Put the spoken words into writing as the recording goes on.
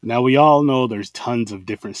Now we all know there's tons of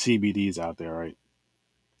different CBDs out there, right?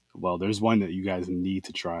 Well, there's one that you guys need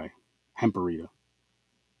to try. Hemperita.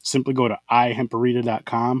 Simply go to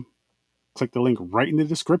ihemperita.com, click the link right in the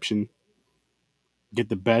description, get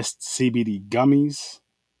the best CBD gummies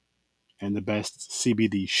and the best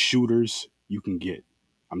CBD shooters you can get.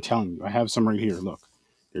 I'm telling you, I have some right here. Look,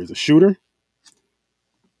 there's a shooter,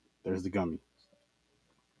 there's the gummy.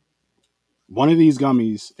 One of these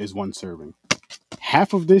gummies is one serving.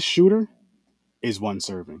 Half of this shooter is one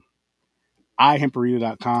serving.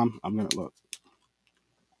 ihemperita.com. I'm going to look.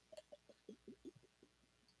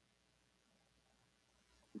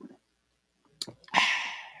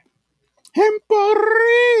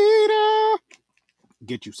 Hemperita.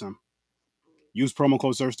 Get you some. Use promo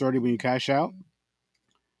code SURF30 when you cash out.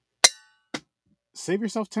 Save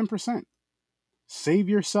yourself 10%. Save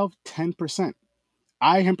yourself 10%.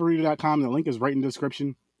 ihemperita.com. The link is right in the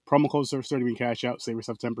description. Promo code SURF30 when you cash out. Save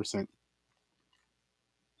yourself 10%.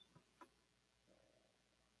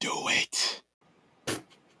 Do it.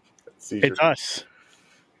 It's us.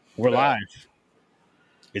 We're live.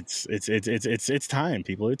 It's time,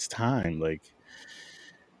 people. It's time. Like,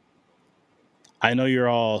 I know you're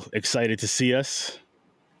all excited to see us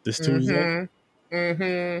this Tuesday.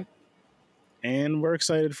 And we're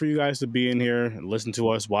excited for you guys to be in here and listen to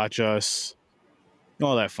us, watch us,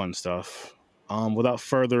 all that fun stuff. Without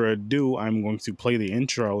further ado, I'm going to play the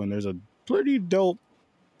intro, and there's a pretty dope.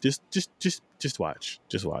 Just watch.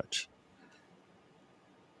 Just watch.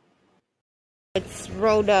 It's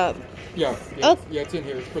rolled up. Yeah, Oh. it's in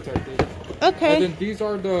here. It's protected. Okay. And then these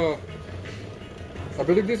are I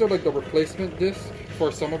believe these are like the replacement discs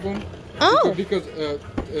for some of them. Oh. Because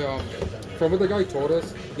from what the guy told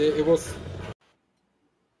us, it was.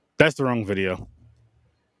 That's the wrong video.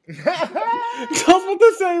 I was about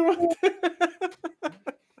to say.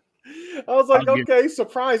 I was like, okay,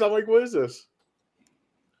 surprise. I'm like, what is this?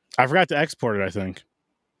 I forgot to export it, I think.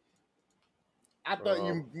 I thought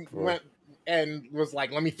you went and was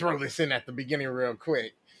like, let me throw this in at the beginning real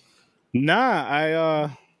quick. Nah,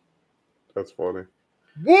 That's funny.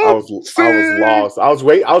 Whoopsie! I was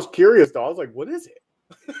lost. I was curious though. I was like, what is it?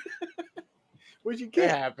 What'd you get?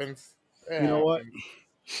 It happens. You know what?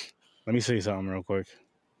 Let me say something real quick.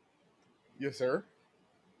 Yes, sir.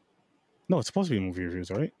 No, it's supposed to be movie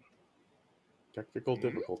reviews, right? Technical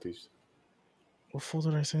difficulties. What folder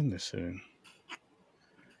did I send this in?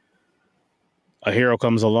 A hero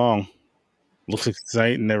comes along. Looks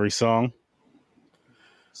exciting in every song.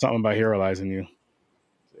 Something about heroizing you.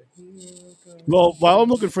 Well, while I'm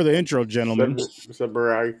looking for the intro, gentlemen. Is that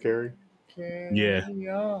Mariah Carey? Yeah.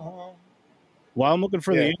 While I'm looking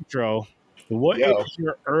for the intro, what is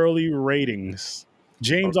your early ratings?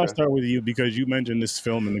 James, I'll start with you because you mentioned this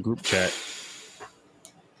film in the group chat.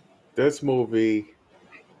 This movie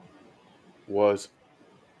was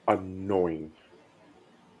annoying.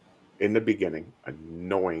 In the beginning,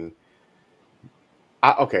 annoying.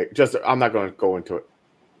 I'm not going to go into it.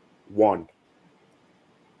 1.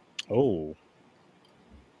 Oh.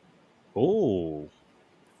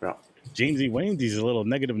 Yeah. Jamesy Waynesy's a little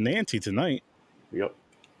negative Nancy tonight. Yep.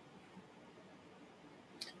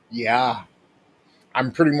 Yeah.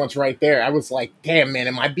 I'm pretty much right there. I was like, damn, man,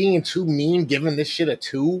 am I being too mean giving this shit a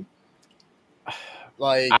 2?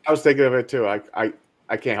 Like, I was thinking of it too. I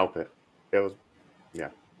can't help it. It was, yeah.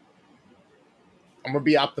 I'm going to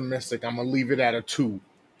be optimistic. I'm going to leave it at a 2.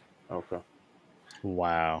 Okay.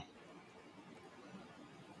 Wow.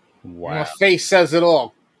 My face says it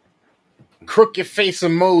all. Crooked face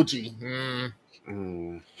emoji.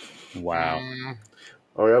 Wow.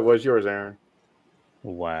 Oh, yeah. What's yours, Aaron?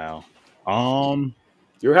 Wow.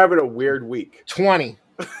 You're having a weird week. 20.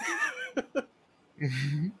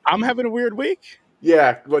 I'm having a weird week?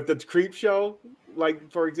 Yeah. What, the Creep Show?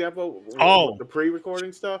 Like, for example, with the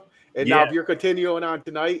pre-recording stuff? And now if you're continuing on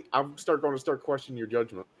tonight, I'm going to start questioning your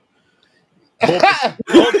judgment.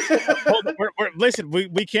 Hold on. Listen,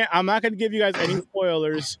 we can't. I'm not going to give you guys any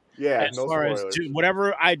spoilers. Yeah, as far as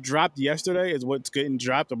whatever I dropped yesterday is what's getting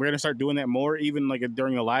dropped. And we're going to start doing that more, even like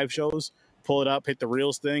during the live shows. Pull it up, hit the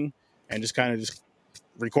Reels thing, and just kind of just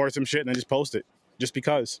record some shit and then just post it, just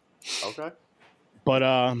because. Okay.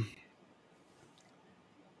 But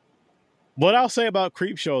what I'll say about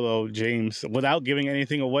Creep Show though, James, without giving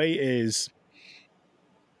anything away, is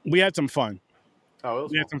we had some fun.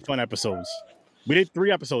 We had some fun episodes. We did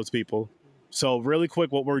 3 episodes, people. So really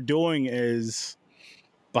quick, what we're doing is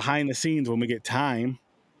behind the scenes when we get time.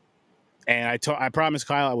 And I promised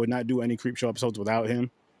Kyle I would not do any Creep Show episodes without him.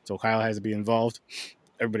 So Kyle has to be involved.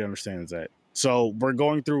 Everybody understands that. So we're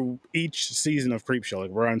going through each season of Creep Show. Like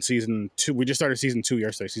we're on season 2. We just started season 2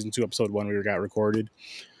 yesterday. Season 2, episode 1 we got recorded.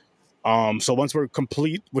 So once we're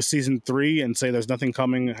complete with season 3 and say there's nothing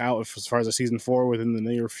coming out as far as a season 4 within the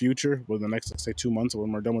near future, within the next, let's say, 2 months,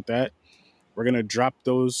 when we're done with that, we're gonna drop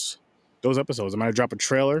those episodes. I'm gonna drop a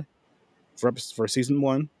trailer for season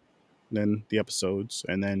 1, then the episodes,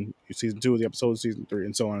 and then season 2 of the episodes, season 3,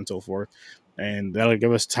 and so on and so forth. And that'll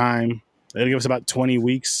give us time. That'll give us about 20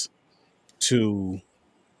 weeks to,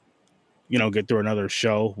 get through another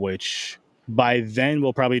show. Which by then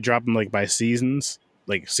we'll probably drop them like by seasons.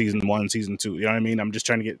 Like season 1, season 2, you know what I mean? I'm just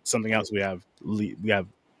trying to get something else. We have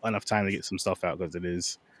enough time to get some stuff out, because it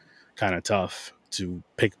is kind of tough to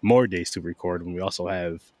pick more days to record when we also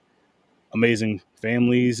have amazing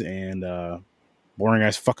families and boring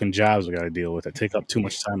ass fucking jobs we got to deal with that take up too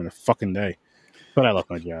much time in a fucking day. But I love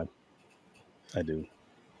my job. I do.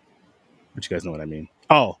 But you guys know what I mean.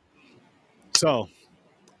 Oh, so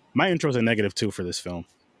my intro's a -2 for this film.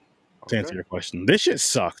 To answer your question, this shit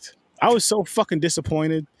sucked. I was so fucking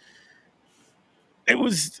disappointed. It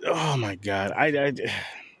was, oh my god.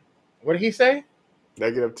 What did he say?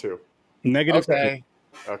 -2. Okay.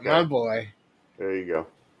 Okay. My boy. There you go.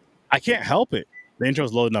 I can't help it. The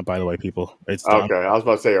intro's loading up, by the way, people. It's okay. done. I was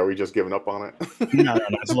about to say, are we just giving up on it? No,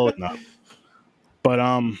 it's loading up. But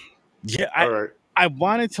yeah, All right. I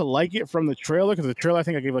wanted to like it from the trailer, because the trailer I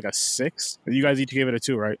think I gave like a 6. You guys each gave it a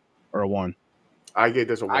 2, right? Or a 1? I gave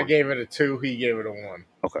this a 1. I gave it a 2. He gave it a 1.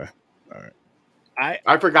 Okay. All right.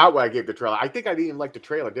 I forgot what I gave the trailer. I think I didn't even like the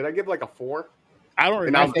trailer. Did I give like a 4? I don't And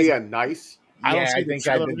remember. I was being nice. I don't Yeah, see I the think I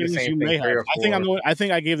trailer did the ratings same you thing, may 3 have. or 4. I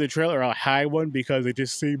think I gave the trailer a high one because it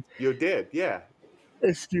just seemed, You did, yeah.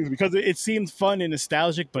 excuse me, because it seemed fun and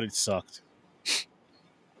nostalgic, but it sucked.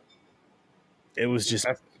 It was just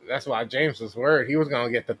That's why James was worried. He was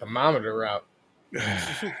gonna get the thermometer out.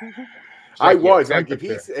 I was like,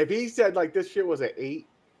 if he said like this shit was an 8,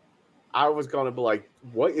 I was gonna be like,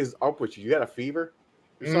 what is up with you? You got a fever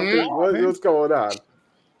or something? What's going on?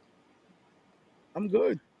 I'm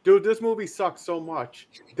good, dude. This movie sucks so much.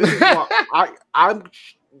 This is why I'm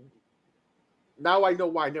now I know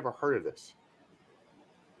why I never heard of this.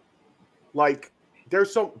 Like,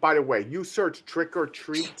 there's some. By the way, you search Trick or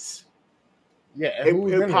Treats. Yeah,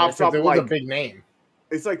 it pops up. It was a big name.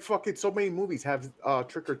 It's like fucking so many movies have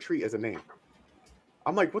Trick or Treat as a name.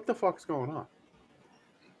 I'm like, what the fuck's going on?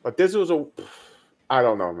 But this was I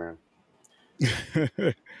don't know, man.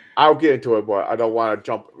 I'll get into it, but I don't want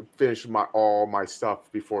to finish all my stuff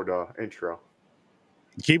before the intro.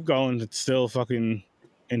 Keep going. It's still fucking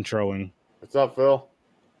introing. What's up, Phil?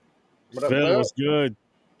 Phil was good.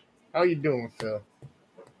 How you doing, Phil?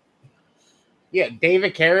 Yeah,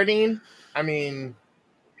 David Carradine. I mean,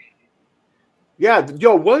 yeah,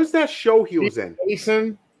 yo, what was that show he was in?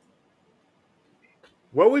 Jason.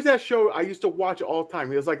 What was that show I used to watch all the time?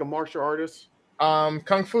 He was like a martial artist.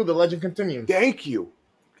 Kung Fu: The Legend Continues. Thank you.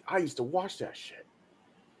 I used to watch that shit.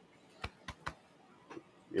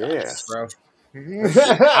 Yeah, yes, bro.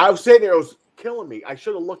 I was sitting there, it was killing me. I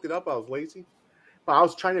should have looked it up. I was lazy, but I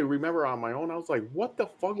was trying to remember on my own. I was like, "What the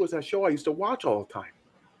fuck was that show I used to watch all the time?"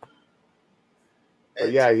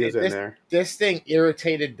 But yeah, he was in there. This thing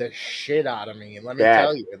irritated the shit out of me. Let me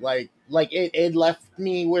tell you, like it left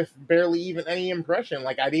me with barely even any impression.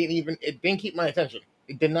 Like it didn't keep my attention.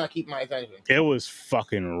 It did not keep my attention. It was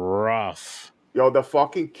fucking rough. Yo, the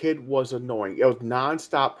fucking kid was annoying. It was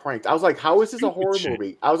nonstop pranks. I was like, how is this a horror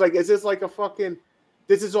movie? I was like, is this like a fucking,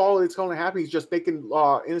 this is all that's going to happen? He's just making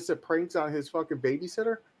innocent pranks on his fucking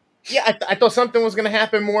babysitter? Yeah, I thought something was going to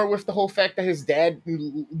happen more with the whole fact that his dad,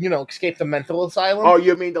 escaped the mental asylum. Oh,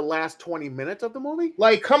 you mean the last 20 minutes of the movie?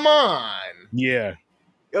 Like, come on. Yeah.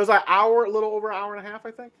 It was like a little over an hour and a half,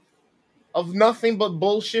 I think. Of nothing but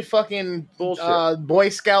bullshit fucking Boy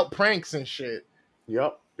Scout pranks and shit.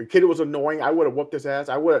 Yep. The kid was annoying. I would have whooped his ass.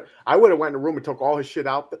 I would have went in the room and took all his shit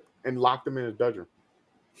out and locked him in his bedroom.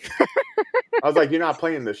 I was like, you're not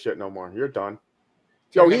playing this shit no more. You're done.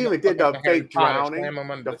 Yo, he even did the fake drowning.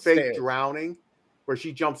 The fake drowning where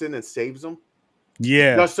she jumps in and saves him.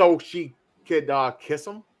 Yeah. Just so she could kiss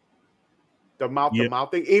him. The mouth to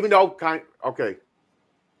mouth thing. Even though okay.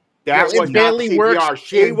 That was not CPR.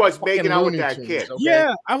 She was making out with that kid. Okay?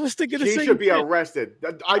 Yeah, I was thinking the same thing. She should be arrested.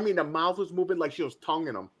 I mean, the mouth was moving like she was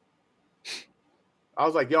tonguing him. I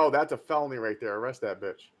was like, yo, that's a felony right there. Arrest that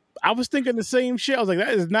bitch. I was thinking the same shit. I was like,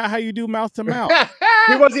 that is not how you do mouth to mouth.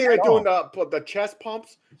 He wasn't even doing the chest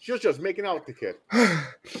pumps. She was just making out with the kid.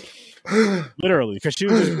 Literally, because she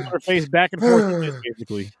was just putting her face back and forth,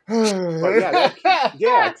 basically. But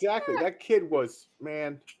yeah, exactly. That kid was,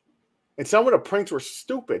 man. And some of the pranks were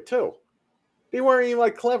stupid, too. They weren't even,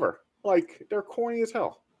 like, clever. Like, they're corny as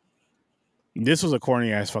hell. This was a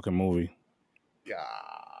corny-ass fucking movie. Yeah.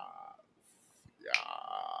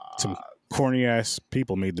 Some corny ass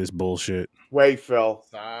people made this bullshit. Wait, Phil.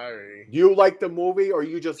 Sorry. Do you like the movie or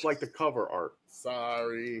you just like the cover art?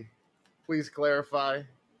 Sorry. Please clarify.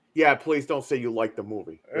 Yeah, please don't say you like the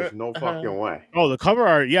movie. There's no fucking way. Oh, the cover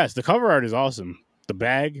art. Yes, the cover art is awesome. The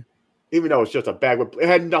bag. Even though it's just a bag, it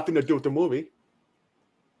had nothing to do with the movie.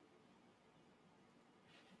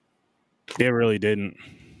 It really didn't.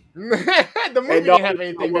 The movie didn't have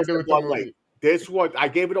anything to do with the movie. This was, I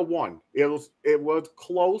gave it a 1. It was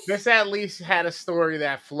close. This at least had a story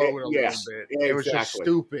that flowed a little bit. Exactly. It was just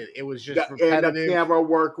stupid. It was just repetitive. And the camera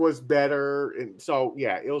work was better, and so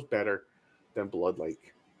yeah, it was better than Blood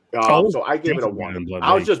Lake. So I gave it a 1.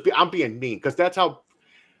 I'm being mean because that's how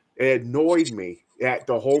it annoyed me that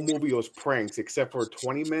the whole movie was pranks, except for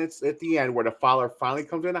 20 minutes at the end where the father finally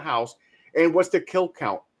comes in the house. And what's the kill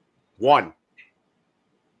count? 1.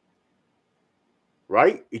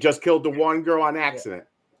 Right? He just killed the one girl on accident,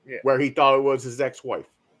 where he thought it was his ex-wife.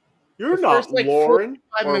 You're the not first, like, Lauren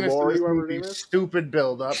 45 or minutes Lori, of this whatever her movie, name is. stupid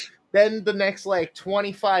build-up. Then the next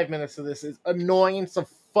 25 minutes of this is annoyance of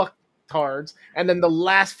fucktards. And then the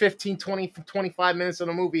last 15, 20, 25 minutes of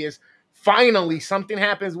the movie is finally something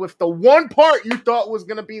happens with the one part you thought was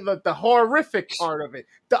going to be the horrific part of it.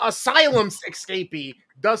 The asylum escapee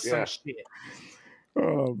does some shit.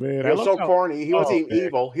 Oh, man. He was so corny. He wasn't even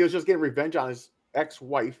evil. He was just getting revenge on his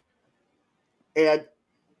ex-wife. And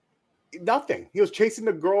nothing. He was chasing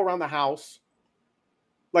the girl around the house.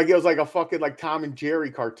 Like it was like a fucking Tom and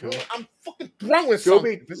Jerry cartoon. I'm fucking throwing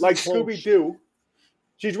something. Scooby-Doo.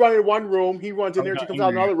 She's running in one room. He runs in there. She comes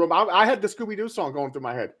out in another room. I had the Scooby-Doo song going through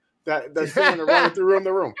my head. That's when they're running through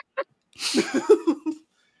the room.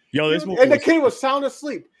 Yo, this movie and the kid was sound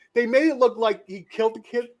asleep. They made it look like he killed the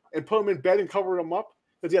kid and put him in bed and covered him up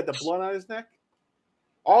because he had the blood on his neck.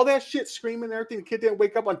 All that shit, screaming and everything. The kid didn't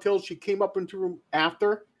wake up until she came up into the room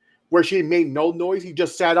after, where she made no noise. He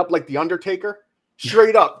just sat up like the Undertaker,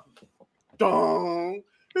 straight up. Dong.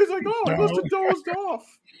 He's like, oh, I must have dozed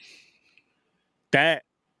off.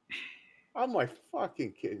 I'm like,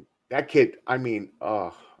 fucking kid. That kid, I mean,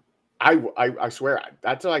 I swear,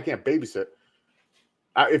 that's why I can't babysit.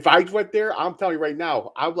 If I went there, I'm telling you right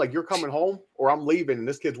now, I'm like, you're coming home or I'm leaving, and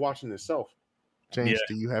this kid's watching himself. James,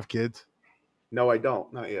 do you have kids? No, I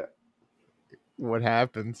don't. Not yet. What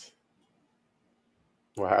happens?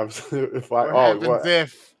 What happens if my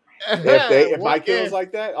kid was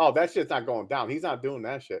like that? Oh, that shit's not going down. He's not doing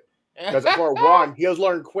that shit. Because for one, he'll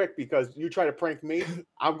learn quick because you try to prank me,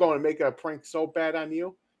 I'm going to make a prank so bad on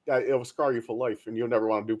you that it will scar you for life, and you'll never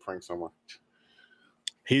want to do pranks somewhere.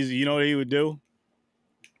 You know what he would do?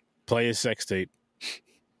 Play his sex tape.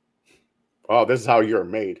 Oh, this is how you're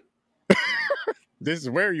made. This is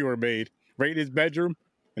where you were made. Right in his bedroom,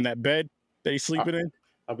 in that bed that he's sleeping in.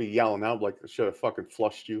 I'll be yelling out like I should have fucking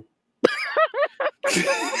flushed you.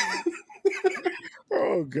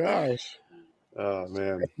 Oh gosh. Oh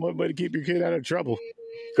man. One way to keep your kid out of trouble.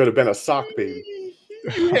 Could have been a sock baby.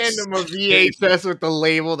 You hand him a VHS with the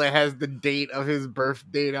label that has the date of his birth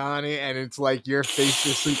date on it, and it's like your face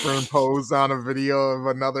is superimposed on a video of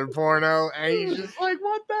another porno, and he's just like,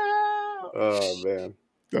 what the hell? Oh man.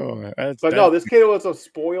 No, this kid was a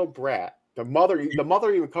spoiled brat. The mother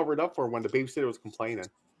even covered up for him when the babysitter was complaining.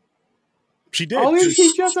 She did. Oh,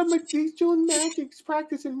 he's doing magic. He's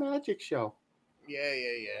practicing magic show. Yeah.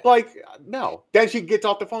 Like, no. Then she gets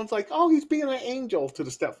off the phone. It's like, oh, he's being an angel to the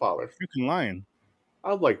stepfather. Freaking lying.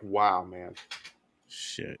 I'm like, wow, man.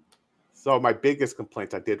 Shit. So my biggest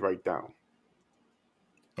complaints I did write down.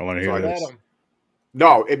 I want to hear this.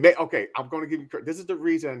 No, okay. I'm going to give you. This is the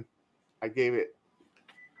reason I gave it.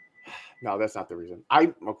 No, that's not the reason.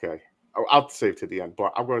 I'll save to the end,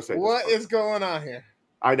 but I'm going to say what is going on here.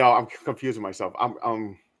 I know I'm confusing myself.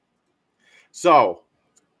 So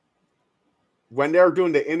when they're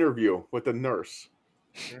doing the interview with the nurse,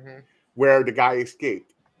 where the guy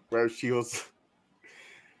escaped, where she goes,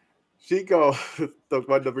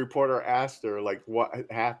 when the reporter asked her like what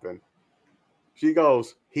happened, she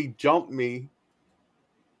goes, he jumped me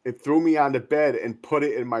and threw me on the bed and put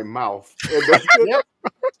it in my mouth.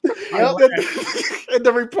 And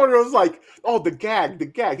the reporter was like, "Oh, the gag."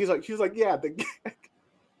 She was like, "Yeah, the gag."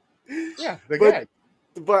 Yeah, the gag.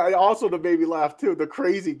 But also the made me laugh too. The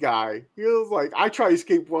crazy guy. He was like, "I tried to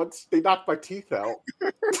escape once. They knocked my teeth out."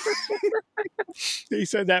 He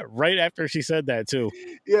said that right after she said that too.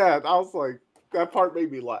 Yeah, I was like, that part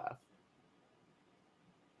made me laugh.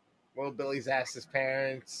 Well, Billy's asked his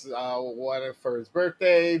parents what for his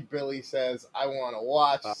birthday. Billy says, "I want to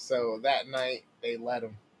watch." So that night they let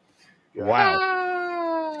him. Wow.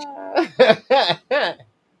 That's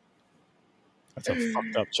a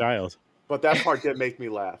fucked up child. But that part did make me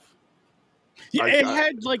laugh. Yeah, it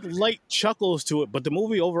had like light chuckles to it, but the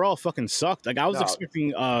movie overall fucking sucked. Like I was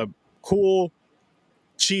expecting cool,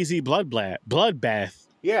 cheesy bloodbath.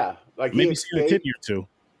 Yeah, like maybe see a titty or two.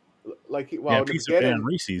 Like in the beginning,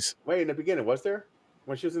 Reese's. Wait, in the beginning, was there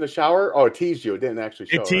when she was in the shower? Oh, it teased you. It didn't actually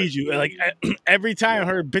show. It teased you. Like every time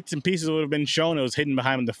her bits and pieces would have been shown, it was hidden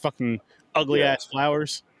behind the fucking ugly ass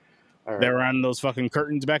flowers. They were on those fucking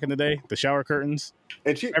curtains back in the day, the shower curtains.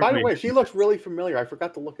 And she, by the way, she looks really familiar. I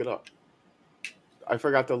forgot to look it up. I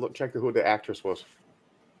forgot to check who the actress was.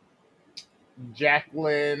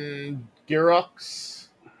 Jacqueline Girux.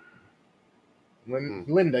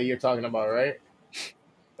 Linda, you're talking about, right?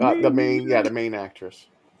 The main actress.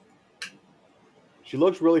 She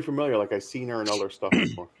looks really familiar. Like I've seen her in other stuff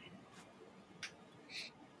before.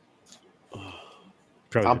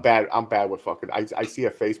 I'm bad with fucking. I see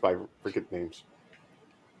a face by freaking names.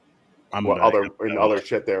 Other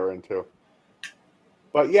shit they were into.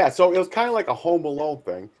 But yeah, so it was kind of like a Home Alone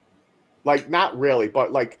thing. Like not really,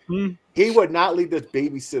 but like he would not leave this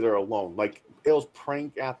babysitter alone. Like it was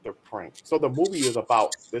prank after prank. So the movie is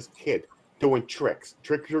about this kid doing trick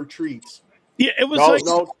or treats. Yeah, it was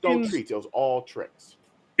no treats. It was all tricks.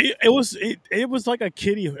 It was like a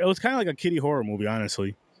kiddie. It was kind of like a kiddie horror movie,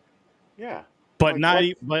 honestly. Yeah. But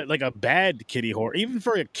but like a bad kiddie horror. Even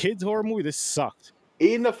for a kids horror movie, this sucked.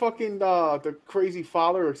 Even the fucking the crazy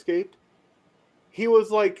father escaped. He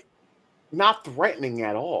was like not threatening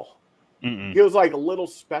at all. Mm-mm. He was like a little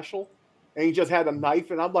special, and he just had a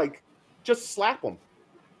knife. And I'm like, just slap him.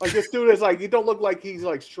 Like this dude is like, he don't look like he's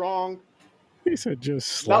like strong. He said, just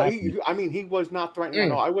slap him. I mean, he was not threatening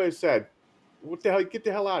at all. I would have said, "What the hell? Get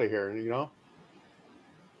the hell out of here!" You know.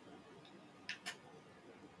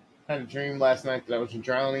 I had a dream last night that I was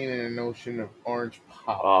drowning in an ocean of orange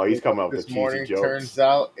pop. Oh, he's coming up this with morning. Cheesy jokes. Turns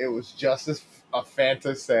out it was just a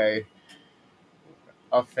fantasy.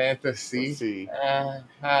 A fantasy.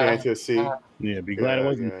 Fantasy. Yeah, be glad it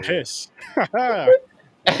wasn't piss.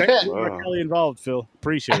 Thanks for Kelly involved, Phil.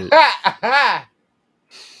 Appreciate it.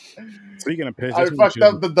 Speaking of piss, I fucked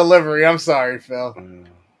up the delivery. I'm sorry, Phil.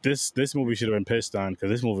 This movie should have been pissed on because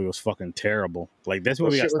this movie was fucking terrible. Like this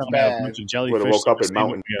movie got bad. a bunch of jellyfish. Would have woke up in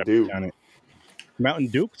Mountain Dew. Mountain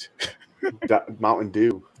Duked? Mountain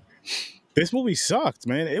Dew. This movie sucked,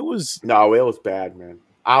 man. It was bad, man.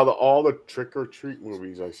 Out of all the trick or treat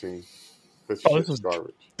movies I've seen, this was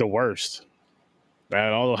garbage. The worst. Out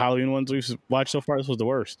of all the Halloween ones we've watched so far, this was the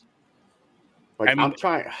worst. Like I'm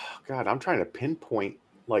trying to pinpoint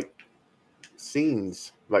like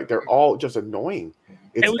scenes. Like they're all just annoying.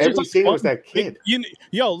 Every scene was that kid.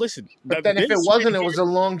 Listen. But then if it wasn't, it was a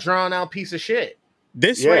long drawn out piece of shit.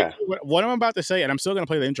 What I'm about to say, and I'm still going to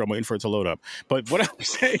play the intro. I'm waiting for it to load up. But what I'm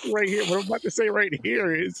saying right here, what I'm about to say right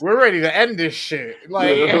here is, we're ready to end this shit.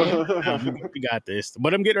 Like we got this.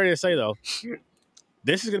 What I'm getting ready to say though,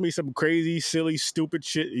 this is going to be some crazy, silly, stupid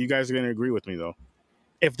shit. You guys are going to agree with me though.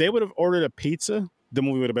 If they would have ordered a pizza, the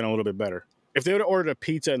movie would have been a little bit better. If they would have ordered a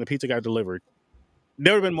pizza and the pizza got delivered,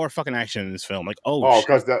 there would have been more fucking action in this film. Like,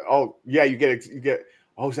 because you get.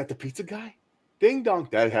 Oh, is that the pizza guy? Ding dong,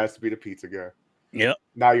 that has to be the pizza guy. Yep.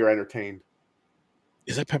 Now you're entertained.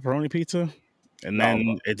 Is that pepperoni pizza? And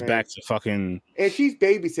then it's back to fucking. And she's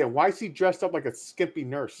babysitting. Why is she dressed up like a skimpy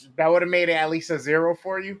nurse? That would have made it at least a 0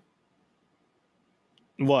 for you.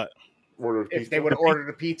 What? If they would have ordered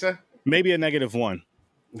a pizza? Maybe a -1.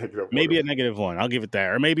 Maybe a -1. I'll give it that.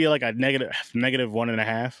 Or maybe like a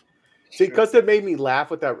 -1.5. See, because it made me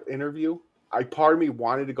laugh with that interview. Part of me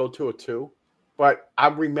wanted to go to a 2, but I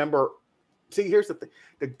remember. See, here's the thing: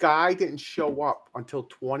 the guy didn't show up until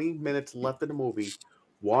 20 minutes left of the movie.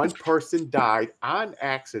 One person died on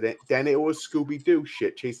accident. Then it was Scooby-Doo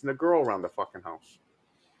shit chasing a girl around the fucking house.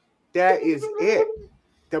 That is it.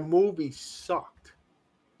 The movie sucked.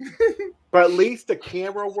 But at least the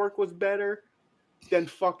camera work was better than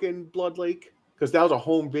fucking Blood Lake because that was a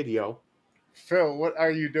home video. Phil, what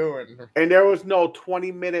are you doing? And there was no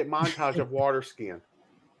 20-minute montage of water skiing.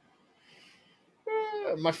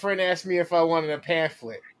 My friend asked me if I wanted a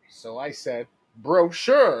pamphlet. So I said,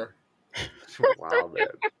 brochure. Wow,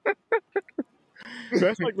 man.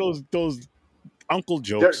 That's like those uncle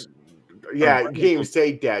jokes. You can't even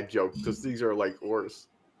say dad jokes because these are like worse.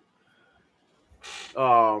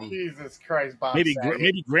 Jesus Christ, Bob.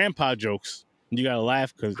 Maybe grandpa jokes. You gotta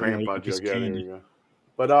laugh because grandpa jokes. Yeah, there you go.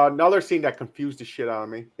 But another scene that confused the shit out of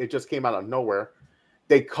me. It just came out of nowhere.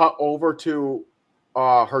 They cut over to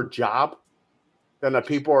her job. Then the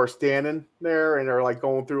people are standing there and they're like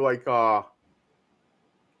going through like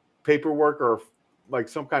paperwork or like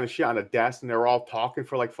some kind of shit on a desk, and they're all talking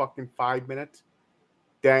for like fucking 5 minutes.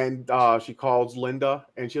 Then she calls Linda,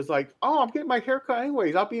 and she's like, "Oh, I'm getting my haircut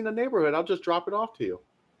anyways. I'll be in the neighborhood. I'll just drop it off to you."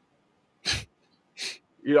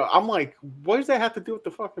 You know, I'm like, what does that have to do with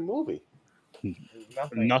the fucking movie?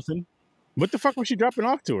 Nothing. What the fuck was she dropping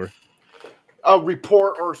off to her? A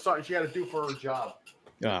report or something she had to do for her job.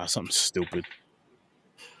 Ah, something stupid.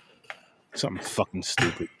 Something fucking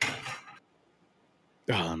stupid.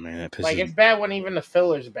 Oh man, that pisses Like me. it's bad when even the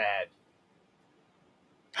filler's bad.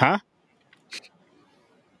 Huh?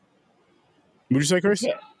 What'd you say, Chris?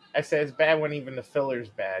 Yeah. I said it's bad when even the filler's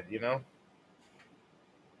bad, you know?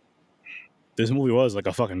 This movie was like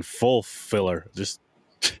a fucking full filler. Just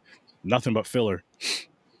nothing but filler.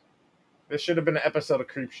 This should have been an episode of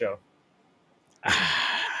Creepshow.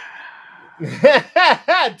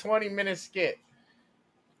 20-minute skit.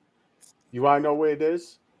 You want to know what it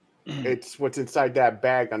is? It's what's inside that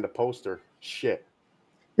bag on the poster. Shit.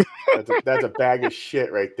 That's a bag of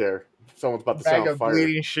shit right there. Someone's about to set Bag on of fire.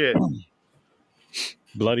 bleeding shit.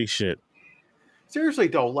 Bloody shit. Seriously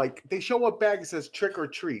though, like they show a bag that says trick or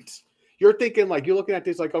treats. You're thinking like you're looking at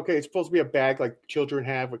this like, okay, it's supposed to be a bag like children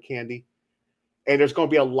have with candy, and there's going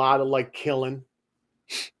to be a lot of like killing.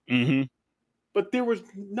 Mm-hmm. But there was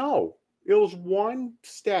no. It was one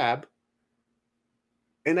stab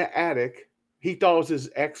in an attic. He thought it was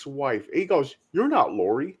his ex-wife. He goes, "You're not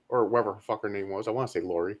Lori," or whatever her fuck her name was. I want to say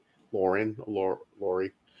Lori,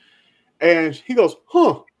 Lori. And he goes,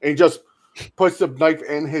 "Huh," and he just puts the knife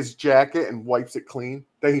in his jacket and wipes it clean.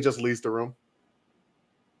 Then he just leaves the room.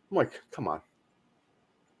 I'm like, come on.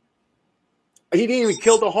 He didn't even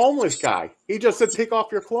kill the homeless guy. He just said, "Take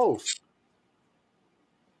off your clothes."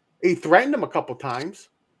 He threatened him a couple times.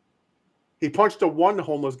 He punched the one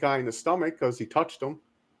homeless guy in the stomach because he touched him.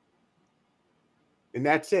 And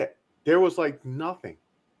that's it. There was like nothing.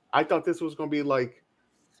 I thought this was going to be like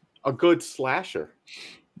a good slasher.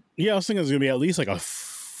 Yeah, I was thinking it was gonna be at least like a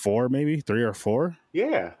 4, maybe 3 or 4.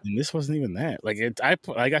 Yeah. And this wasn't even that. Like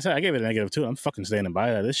I said, I gave it a -2. I'm fucking standing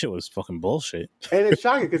by that. This shit was fucking bullshit. And it's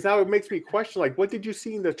shocking because now it makes me question, like, what did you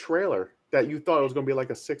see in the trailer that you thought it was going to be like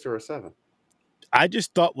a 6 or a 7? I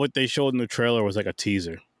just thought what they showed in the trailer was like a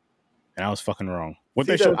teaser, and I was fucking wrong. What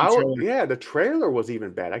they showed in the trailer, yeah, the trailer was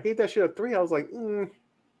even bad. I gave that shit a 3. I was like, I'm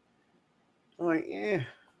like, eh.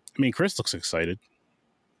 I mean, Chris looks excited.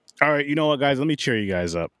 All right, you know what, guys? Let me cheer you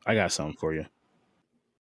guys up. I got something for you.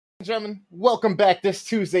 Gentlemen, welcome back this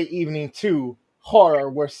Tuesday evening to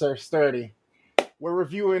Horror with Sir Sturdy. We're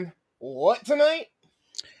reviewing what tonight?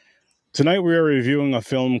 Tonight we are reviewing a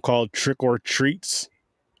film called Trick or Treats.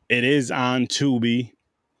 It is on Tubi.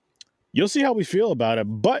 You'll see how we feel about it.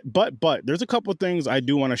 But there's a couple things I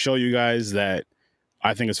do want to show you guys that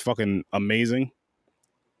I think is fucking amazing.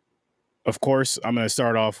 Of course, I'm going to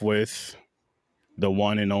start off with the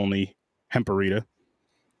one and only Hemperita.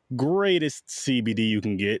 Greatest CBD you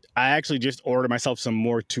can get. I actually just ordered myself some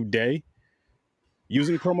more today.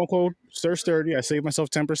 Using promo code SirSturdy, I saved myself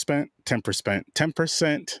 10%,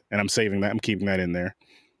 and I'm saving that. I'm keeping that in there.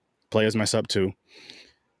 Play as my sub too.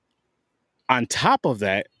 On top of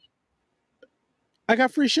that, I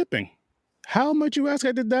got free shipping. How much you ask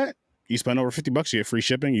I did that? You spend over $50, you get free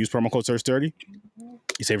shipping. Use promo code SirSturdy.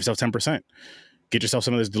 You save yourself 10%. Get yourself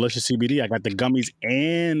some of this delicious CBD. I got the gummies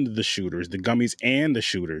and the shooters.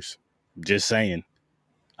 Just saying.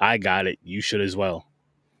 I got it. You should as well.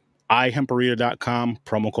 ihemperita.com,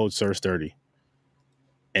 promo code SirSturdy.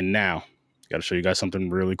 And now, got to show you guys something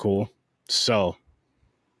really cool. So,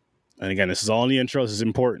 and again, this is all in the intro. This is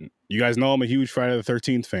important. You guys know I'm a huge Friday the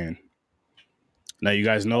 13th fan. Now, you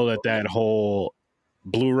guys know that whole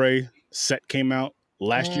Blu-ray set came out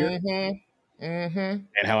last year. And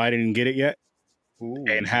how I didn't get it yet. Ooh.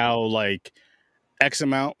 And how, like, X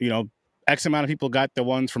amount of people got the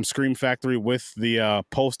ones from Scream Factory with the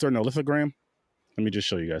poster and the lithogram. Let me just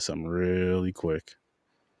show you guys something really quick.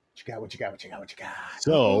 What you got?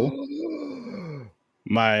 So,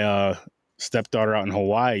 my stepdaughter out in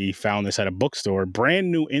Hawaii found this at a bookstore,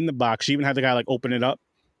 brand new in the box. She even had the guy like open it up.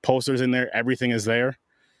 Posters in there. Everything is there.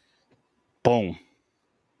 Boom.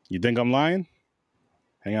 You think I'm lying?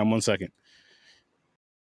 Hang on 1 second.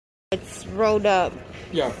 It's rolled up.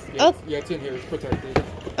 Yeah, it's in here. It's protected.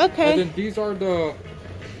 Okay. And then these are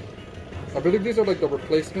I believe these are like the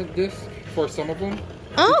replacement discs for some of them.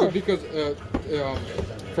 Oh. Because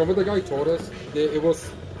from what the guy told us, there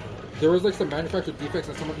was like some manufacturer defects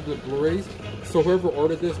on some of the Blu-rays. So whoever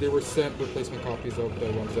ordered this, they were sent replacement copies of the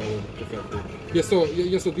ones that were defective. So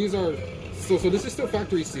these are so this is still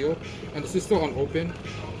factory sealed, and this is still unopened.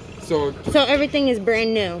 So everything is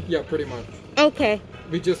brand new. Yeah, pretty much. Okay.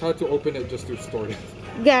 We just had to open it just to store it.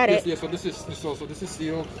 Got it. So this is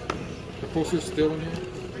sealed. The poster's still in here.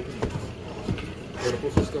 Where the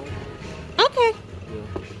poster still? Okay. Yeah.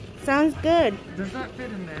 Sounds good. Does that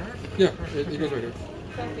fit in there? Yeah, it goes right here.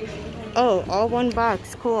 Oh, all one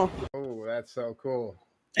box. Cool. Oh, that's so cool.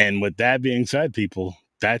 And with that being said, people,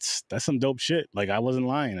 that's some dope shit. Like, I wasn't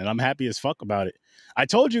lying, and I'm happy as fuck about it. I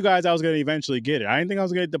told you guys I was gonna eventually get it. I didn't think I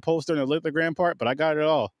was gonna get the poster and the lithogram part, but I got it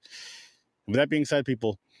all. With that being said,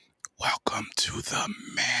 people, welcome to the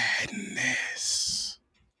madness.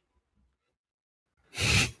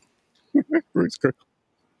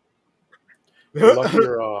 You're lucky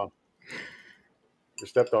your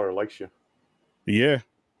stepdaughter likes you. Yeah.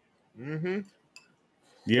 Mm-hmm.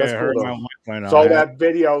 Yeah, That's I heard cool, my though. wife went So on. that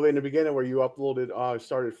video in the beginning where you uploaded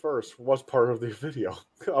started first was part of the video.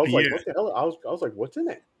 I was like, Yeah. what the hell? I was like, what's in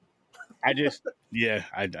it? I just, yeah,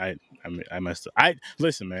 I messed up.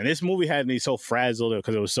 Listen, man, this movie had me so frazzled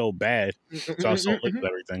because it was so bad. So I was so lit with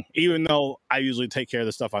everything. Even though I usually take care of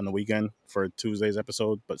the stuff on the weekend for Tuesday's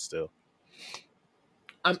episode, but still.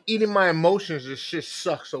 I'm eating my emotions. This shit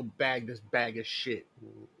sucks so bad. This bag of shit.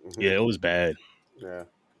 Mm-hmm. Yeah, it was bad. Yeah.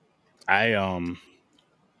 I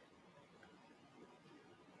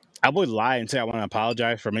would lie and say I want to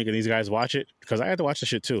apologize for making these guys watch it because I had to watch the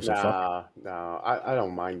shit too. So fuck. I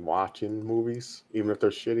don't mind watching movies, even if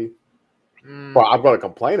they're shitty. But I'm going to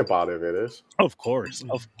complain about it if it is. Of course.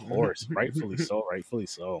 Rightfully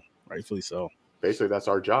so. Basically, that's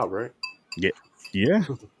our job, right? Yeah.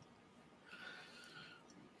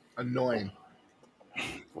 Annoying.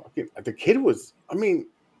 The kid was, I mean,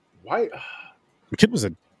 why? The kid was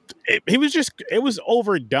it was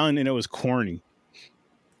overdone and it was corny.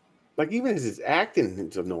 Like, even his acting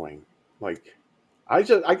is annoying. Like, I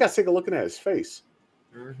got sick of looking at his face.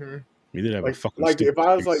 Mm-hmm. He did have a fucking like if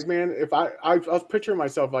I was face. like, man, if I was picturing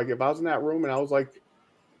myself like if I was in that room and I was like,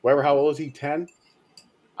 whatever, how old is he, 10?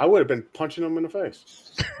 I would have been punching him in the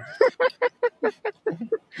face.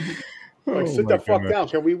 Like, sit the fuck down.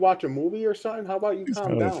 Can we watch a movie or something? How about you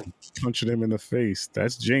calm down? Punching him in the face.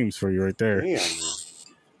 That's James for you right there. Damn.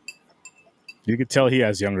 You could tell he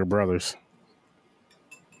has younger brothers.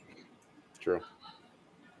 True.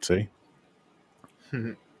 See?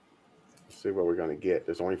 Let's see what we're gonna get.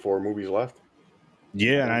 There's only 4 movies left.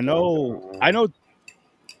 Yeah, and I know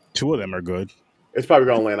 2 of them are good. It's probably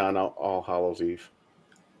gonna land on All Hallows Eve.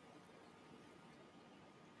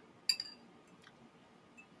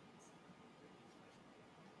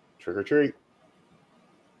 Trick or treat.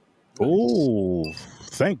 Oh,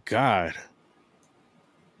 thank God.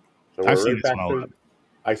 So I've we're seen right this back one a lot.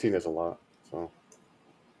 I've seen this a lot. So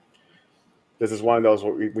this is one of those,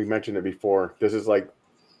 we mentioned it before. This is like,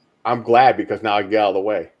 I'm glad because now I get out of the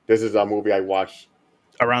way. This is a movie I watched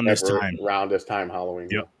around this time, Halloween.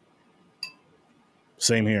 Yep.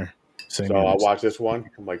 Same here. So I watched this one.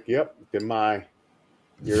 I'm like, yep, did my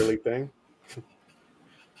yearly thing.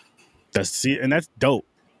 And that's dope.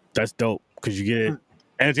 That's dope because you get it,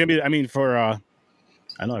 and it's gonna be. I mean, for I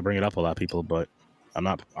know I bring it up a lot, people, but I'm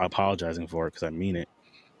not apologizing for it because I mean it.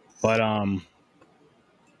 But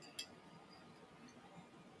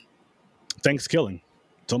Thanksgiving.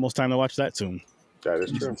 It's almost time to watch that soon. That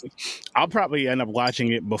is true. I'll probably end up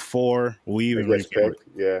watching it before we even record.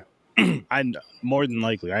 Yeah. I more than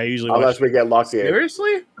likely. I usually unless we get lucky.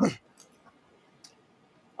 Seriously?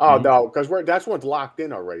 Oh no, because that's one's locked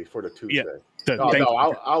in already for the Tuesday. Yeah.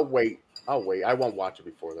 I'll wait. I won't watch it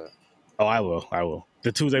before that. Oh, I will.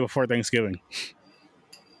 The Tuesday before Thanksgiving.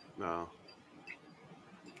 No.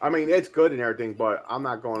 I mean, it's good and everything, but I'm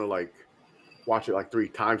not going to like watch it like 3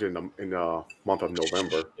 times in the month of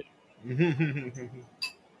November.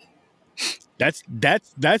 That's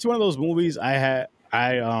one of those movies I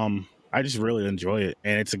just really enjoy it,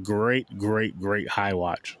 and it's a great high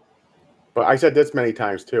watch. But I said this many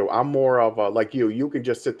times too. I'm more of a, like you. You can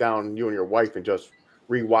just sit down, you and your wife, and just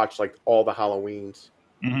rewatch like all the Halloweens.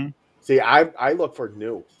 Mm-hmm. See, I look for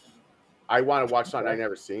new. I want to watch something I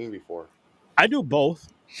never seen before. I do both.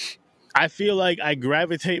 I feel like I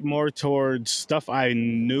gravitate more towards stuff I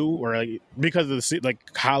knew, or like because of the like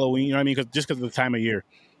Halloween. You know what I mean? Just because of the time of year.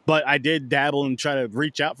 But I did dabble and try to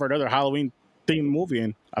reach out for another Halloween themed movie,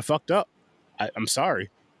 and I fucked up. I'm sorry,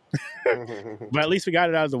 but at least we got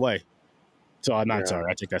it out of the way. So I'm not sorry.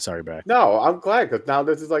 I take that sorry back. No, I'm glad because now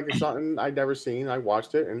this is like something I'd never seen. I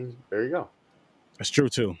watched it, and there you go. That's true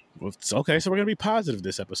too. Well, okay, so we're gonna be positive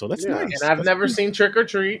this episode. That's nice. And I've never seen Trick or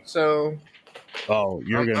Treat, so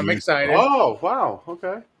I'm excited. Oh wow,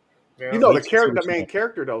 okay. Yeah. You know the main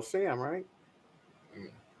character though, Sam, right?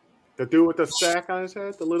 The dude with the sack on his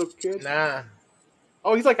head, the little kid. Nah.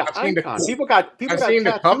 Oh, he's like an icon. I've seen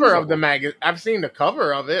the cover of the magazine. I've seen the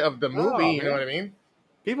cover of it, of the movie. You know what I mean?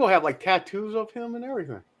 People have like tattoos of him and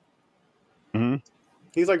everything. Mm-hmm.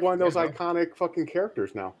 He's like one of those iconic fucking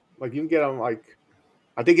characters now. Like you can get him like,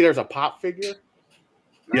 I think there's a pop figure.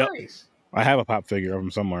 Yep. Nice. I have a pop figure of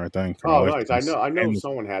him somewhere, I think. Oh, nice. I know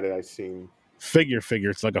someone had it. I've seen. Figure.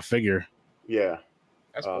 It's like a figure. Yeah.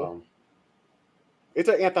 That's cool. It's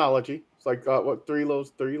an anthology. It's like what, three little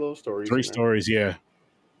stories. 3 stories, yeah.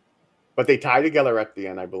 But they tie together at the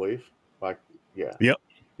end, I believe. Like, yeah. Yep.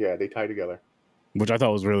 Yeah, they tie together. Which I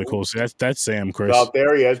thought was really cool. So that's Sam, Chris. Well,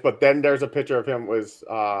 there he is. But then there's a picture of him with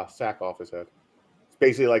sack off his head. It's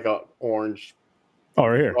basically like a orange. Oh,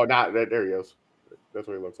 right here. Oh, not there he is. That's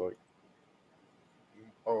what he looks like.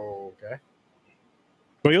 Oh, okay.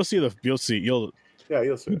 But you'll see. Yeah, you'll see.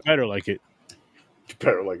 You better like it. You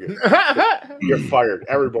better like it. You're fired.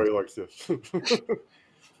 Everybody likes this.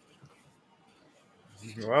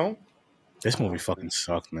 Well, this movie fucking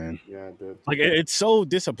sucked, man. Yeah, it did. Like it's so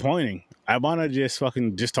disappointing. I want to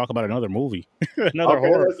just talk about another movie, another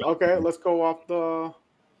horror. Let's go off the.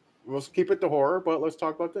 Let's keep it to horror, but let's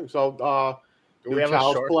talk about things. So, do we have a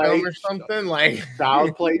short film or something? Like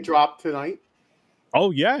Child's Play dropped tonight.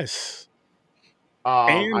 Oh yes.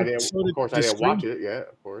 I didn't watch it yet.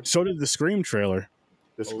 Of course. So did the Scream trailer.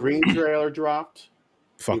 The Scream trailer dropped.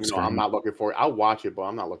 Fuck Scream. I'm not looking for it. I'll watch it, but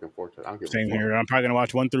I'm not looking forward to it. Same here. I'm probably gonna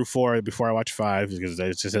watch 1 through 4 before I watch 5 because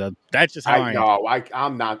that's just how I know.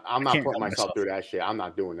 I'm not putting myself through that shit. I'm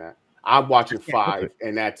not doing that. I'm watching 5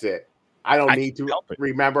 and that's it. I don't need to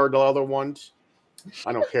remember the other ones.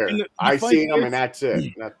 I don't care. I've seen them and that's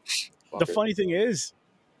it. The funny thing is,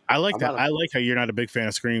 I like that. I like how you're not a big fan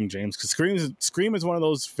of Scream, James, because Scream is one of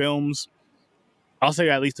those films. I'll say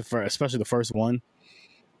at least especially the first one.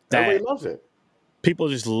 Everybody loves it. People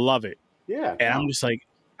just love it. Yeah. And I'm just like,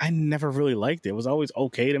 I never really liked it. It was always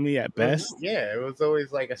okay to me at best. Yeah, it was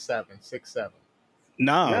always like a 7, 6, 7.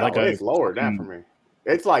 No, it's lower than that for me.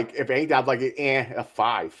 It's like if it ain't that like a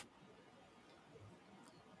 5.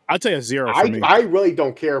 I'll tell you a 0 for me. I really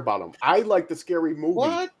don't care about them. I like the scary movie.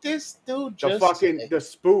 What this dude just the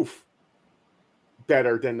spoof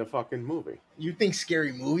better than the fucking movie. You think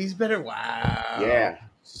Scary Movie's better? Wow. Yeah.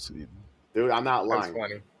 Dude, I'm not lying. That's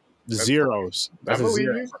funny. Zeros. That's a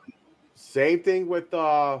 0. Same thing with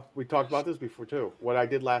we talked about this before too. What I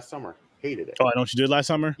did last summer. Hated it. Oh, I know what you did last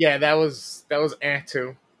summer? Yeah, that was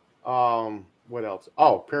too. What else?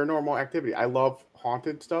 Oh, Paranormal Activity. I love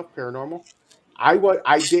haunted stuff, paranormal. I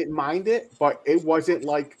didn't mind it, but it wasn't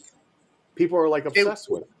like people are like obsessed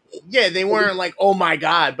with it. Yeah, they weren't like, oh my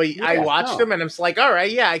god, but I watched them and I'm just like, all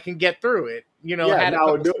right, yeah, I can get through it. You know, had a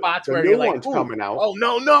couple spots where you're like, coming out. Oh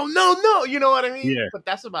no, you know what I mean? Yeah. But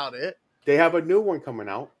that's about it. They have a new one coming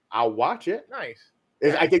out. I'll watch it. Nice.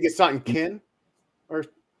 I think it's something Kin, or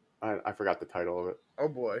I forgot the title of it. Oh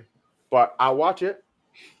boy. But I'll watch it.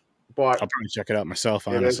 But I'll probably check it out myself,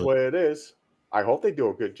 honestly. It is what it is. I hope they do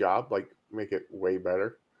a good job, like make it way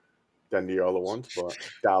better than the other ones, but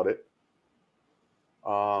doubt it.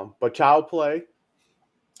 But Child Play.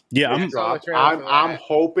 Yeah, I'm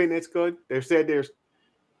hoping it's good. They said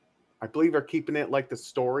I believe they're keeping it like the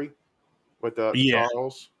story with the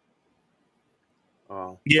Charles.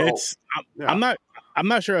 I'm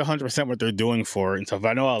not sure 100% what they're doing for it and stuff.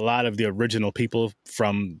 I know a lot of the original people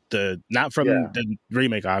from the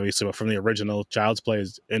remake, obviously, but from the original Child's Play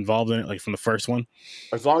is involved in it, like from the first one.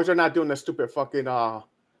 As long as they're not doing the stupid fucking the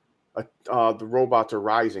robots are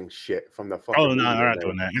rising shit from the fucking. Oh no, they're not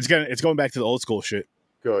doing that. It's going back to the old school shit.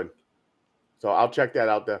 Good. So I'll check that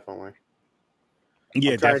out definitely.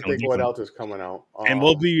 Yeah, I'm trying to think what else is coming out. And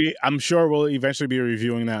I'm sure we'll eventually be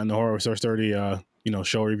reviewing that in the Horror Source 30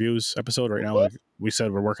 show reviews episode. Right now, like we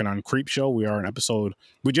said, we're working on Creep Show. We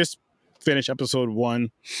just finished episode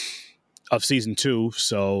 1 of season 2,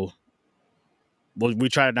 so we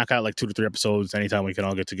try to knock out like 2 to 3 episodes anytime we can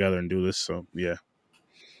all get together and do this. So yeah,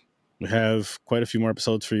 we have quite a few more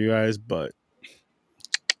episodes for you guys,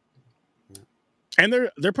 and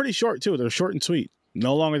they're pretty short too. They're short and sweet,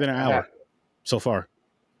 no longer than an hour so far.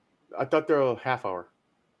 I thought they were a half hour.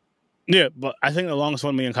 Yeah, but I think the longest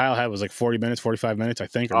one me and Kyle had was like 40 minutes, 45 minutes, I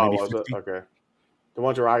think. Or maybe 50. Okay. The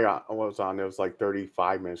ones where I was on, it was like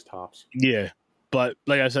 35 minutes tops. Yeah, but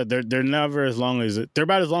like I said, they're never as long as they're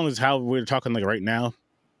about as long as how we're talking like right now.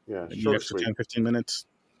 Yeah, maybe extra 10, 15 minutes.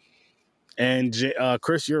 And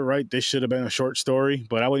Chris, you're right. This should have been a short story,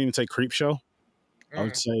 but I wouldn't even say Creep Show. I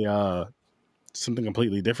would say something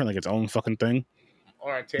completely different, like its own fucking thing.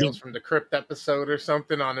 Or a Tales from the Crypt episode or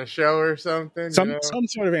something on a show or something. Some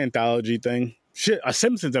sort of anthology thing. Shit, a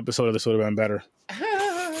Simpsons episode of this would have been better.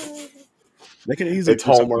 They can easily. It's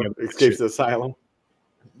Homer escapes the asylum.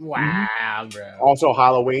 Wow, bro. Also,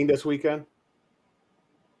 Halloween this weekend.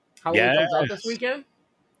 Halloween comes out this weekend?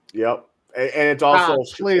 Yep. And it's also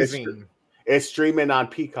It's streaming on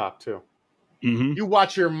Peacock too. Mm-hmm. You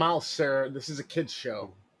watch your mouth, sir. This is a kids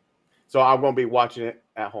show. So I'm gonna be watching it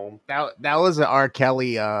at home. That was an R.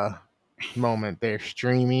 Kelly moment. They're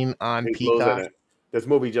streaming on He's Peacock. losing it. This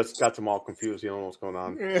movie just got them all confused. You don't know what's going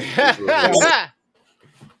on.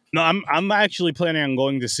 No, I'm actually planning on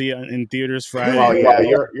going to see it in theaters Friday. Oh yeah,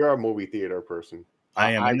 you're a movie theater person.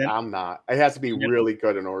 I am. I'm not. It has to be really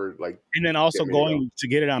good in order, like. And then also going to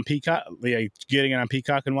get it on Peacock, like getting it on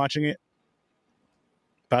Peacock and watching it.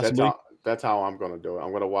 Possibly. That's how I'm going to do it.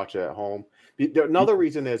 I'm going to watch it at home. Another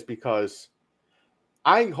reason is because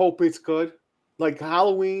I hope it's good. Like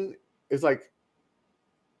Halloween is like.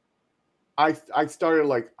 I started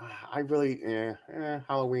like I really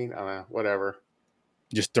Halloween whatever.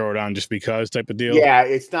 Just throw it on just because type of deal. Yeah,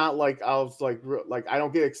 it's not like I was like I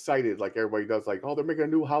don't get excited like everybody does. Like, oh, they're making a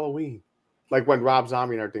new Halloween. Like when Rob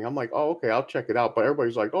Zombie and everything, I'm like, oh, okay, I'll check it out. But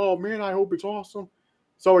everybody's like, oh man, I hope it's awesome.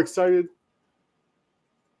 So excited.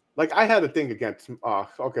 Like I had a thing against.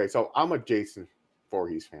 Okay, so I'm a Jason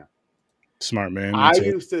Voorhees fan. Smart man. I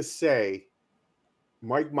used to say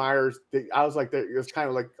Mike Myers. I was like, it was kind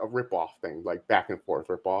of like a ripoff thing, like back and forth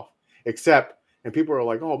ripoff. Except, and people are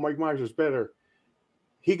like, oh, Mike Myers is better.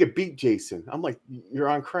 He could beat Jason. I'm like, you're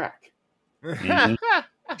on crack. Mm-hmm.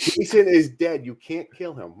 Jason is dead. You can't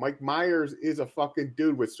kill him. Mike Myers is a fucking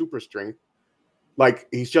dude with super strength. Like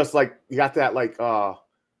he's just like you got that like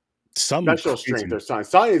some special strength or something.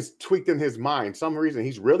 Something is tweaked in his mind. Some reason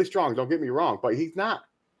he's really strong. Don't get me wrong, but he's not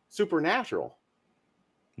supernatural.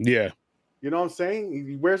 Yeah, you know what I'm saying.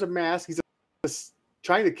 He wears a mask. He's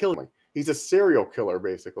trying to kill him. He's a serial killer,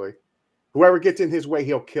 basically. Whoever gets in his way,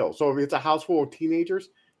 he'll kill. So if it's a house full of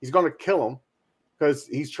teenagers, he's going to kill them because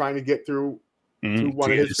he's trying to get through to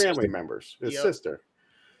one of his family members, his sister.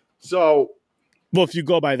 So, well, if you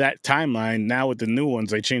go by that timeline, now with the new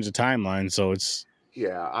ones, they changed the timeline, so it's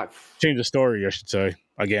changed the story, I should say.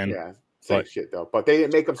 Again, yeah, same shit though. But they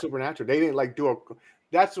didn't make them supernatural. They didn't like do a.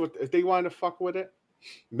 That's what if they wanted to fuck with it,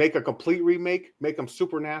 make a complete remake, make them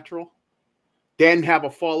supernatural, then have a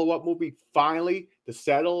follow-up movie finally to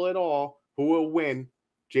settle it all. Who will win,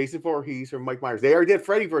 Jason Voorhees or Mike Myers? They already did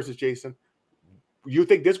Freddy versus Jason. You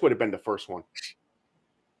think this would have been the first one?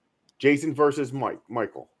 Jason versus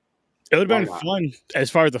Michael. It would have been fun as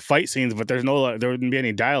far as the fight scenes, but there wouldn't be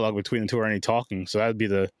any dialogue between the two or any talking, so that would be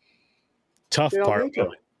the tough part.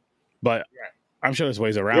 But I'm sure there's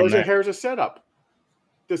ways around that. Here's a setup.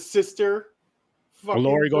 The sister,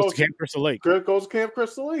 Lori goes to Camp Crystal Lake. Goes to Camp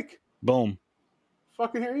Crystal Lake. Boom.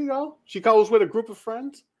 Fucking here you go. She goes with a group of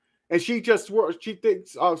friends. And she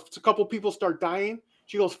thinks a couple people start dying.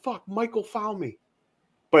 She goes, fuck, Michael found me.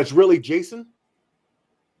 But it's really Jason.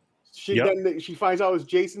 Then she finds out it's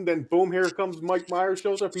Jason. Then boom, here comes Mike Myers,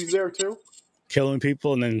 shows up. He's there too. Killing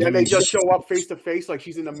people. And then they just show up face to face. Like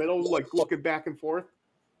she's in the middle, like looking back and forth.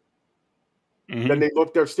 Mm-hmm. Then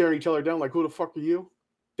they're staring each other down like, who the fuck are you?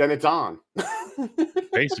 Then it's on.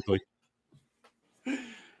 Basically. You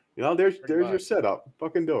know, there's your setup.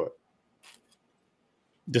 Fucking do it.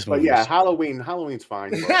 But yeah, Halloween's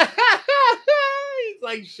fine. He's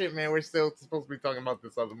like, shit, man. We're still supposed to be talking about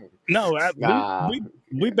this other movie. No,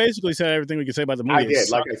 we basically said everything we could say about the movie. I did.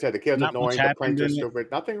 Like I said, the kids annoying, the pranks are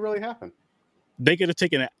stupid. Nothing really happened. They could have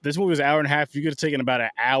taken this movie was an hour and a half. You could have taken about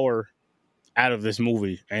an hour out of this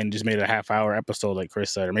movie and just made it a half-hour episode, like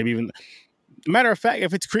Chris said, or maybe even. Matter of fact,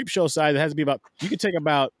 if it's Creepshow size, it has to be about. You could take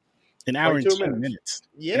about an hour and 10 minutes.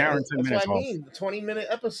 Yeah, an hour and 10 that's minutes what I mean. The 20-minute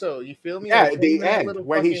episode. You feel me? Yeah, at the end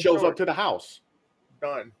when he shows up to the house.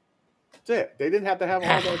 Done. That's it. They didn't have to have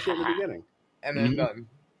all that shit in the beginning. And then done.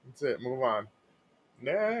 That's it. Move on.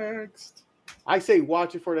 Next. I say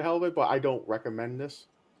watch it for the hell of it, but I don't recommend this.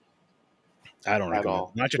 I don't recommend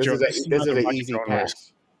all. This is an easy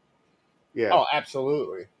pass. Yeah. Oh,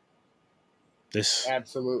 absolutely.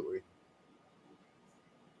 Absolutely.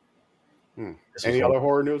 Any other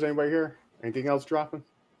horror news? Anybody here? Anything else dropping?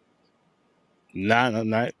 Nah,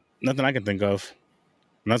 nothing I can think of.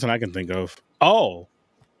 Nothing I can think of. Oh,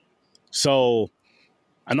 so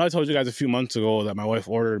I know I told you guys a few months ago that my wife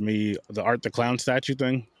ordered me the Art the Clown statue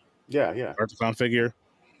thing. Yeah. Art the Clown figure.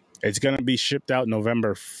 It's gonna be shipped out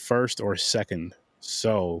November 1st or 2nd.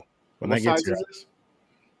 So when that gets here,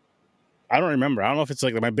 I don't remember. I don't know if it's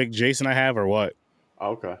like my big Jason I have or what.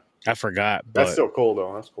 Oh, okay. I forgot. That's still cool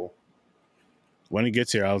though. That's cool. When it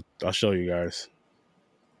gets here, I'll show you guys.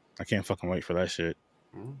 I can't fucking wait for that shit.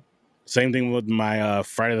 Mm-hmm. Same thing with my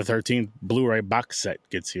Friday the 13th Blu-ray box set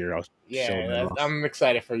gets here. I'm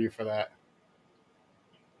excited for you for that.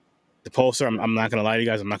 The poster, I'm not gonna lie to you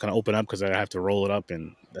guys. I'm not gonna open up because I have to roll it up,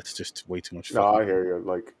 and that's just way too much fun. No, I hear you.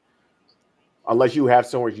 Like Unless you have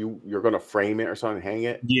somewhere you're going to frame it or something, hang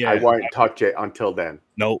it. Yeah. I won't touch it until then.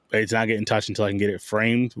 Nope, it's not getting touched until I can get it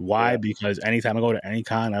framed. Why? Yeah. Because anytime I go to any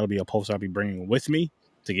con, that'll be a poster I'll be bringing with me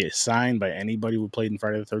to get signed by anybody who played in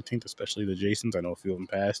Friday the 13th, especially the Jasons. I know a few of them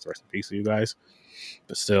passed. Rest in peace to you guys.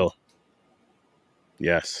 But still,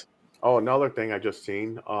 yes. Oh, another thing I just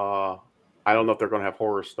seen. I don't know if they're going to have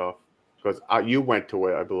horror stuff because you went to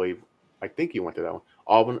it, I believe. I think you went to that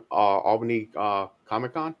one. Albany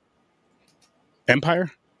Comic-Con.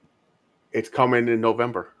 Empire? It's coming in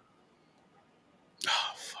November.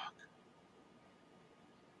 Oh, fuck.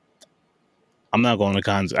 I'm not going to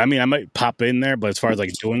cons. I mean, I might pop in there, but as far as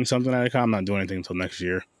like doing something at a con, I'm not doing anything until next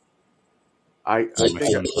year. I think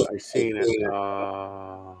I seen it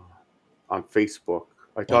on Facebook.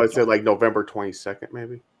 I thought it said like November 22nd,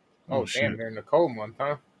 maybe. Oh, damn, they're in the cold month,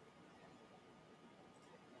 huh?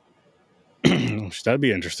 That'd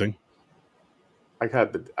be interesting. I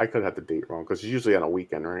could have the date wrong because it's usually on a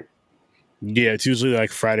weekend, right? Yeah, it's usually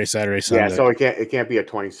like Friday, Saturday, Sunday. Yeah, so it can't be a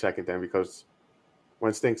 22nd then because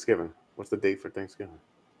when's Thanksgiving? What's the date for Thanksgiving?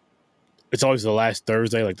 It's always the last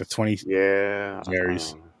Thursday, like the 20th. Yeah, it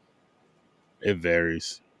varies. It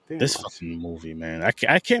varies. Damn, this fucking movie, man.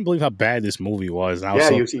 I can't believe how bad this movie was. Yeah,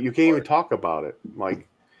 you can't even talk about it. Like,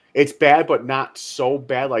 it's bad, but not so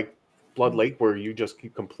bad like Blood Lake, where you just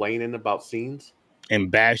keep complaining about scenes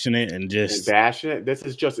and bashing it and bashing it. This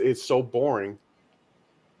is just, it's so boring.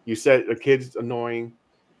 You said the kid's annoying.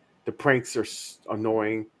 The pranks are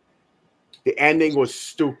annoying. The ending was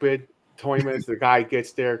stupid. 20 minutes, the guy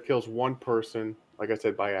gets there, kills one person, like I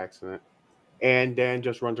said, by accident, and then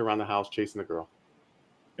just runs around the house chasing the girl.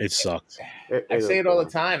 It sucks. I say it all the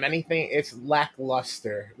time. Anything, it's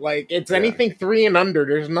lackluster. Like, it's anything 3 and under.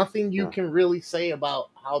 There's nothing you can really say about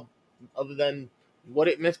how, other than what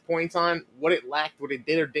it missed points on, what it lacked, what it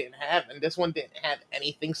did or didn't have. And this one didn't have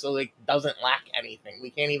anything, so it doesn't lack anything.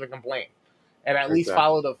 We can't even complain. And at least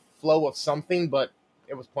follow the flow of something, but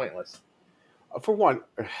it was pointless. For one,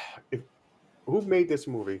 who made this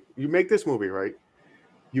movie? You make this movie, right?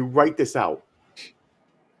 You write this out.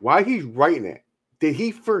 While he's writing it, did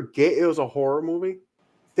he forget it was a horror movie?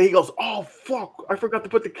 Then he goes, "Oh fuck! I forgot to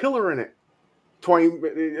put the killer in it."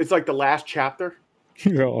 It's like the last chapter.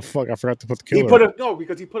 Oh fuck! I forgot to put the killer.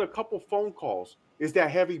 Because he put a couple phone calls. Is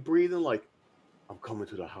that heavy breathing? Like, I'm coming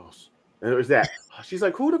to the house, and it was that. She's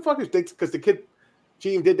like, "Who the fuck is this?" Because the kid,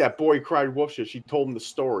 she even did that boy cried wolf shit. She told him the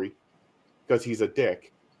story because he's a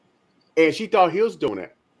dick, and she thought he was doing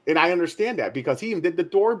it. And I understand that because he even did the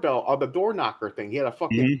doorbell or the door knocker thing. He had a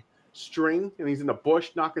fucking string and he's in the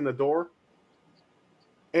bush knocking the door.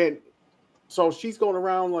 And so she's going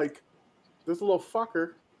around like, this little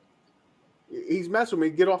fucker, he's messing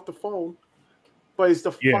with me, get off the phone. But it's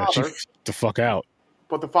the father. She the fuck out.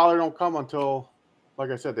 But the father don't come until, like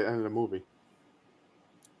I said, the end of the movie.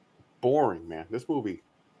 Boring, man. This movie,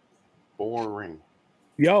 boring.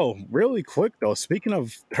 Yo, really quick though, speaking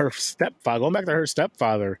of her stepfather, going back to her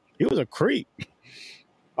stepfather, he was a creep.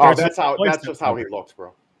 Oh, that's just how he looks,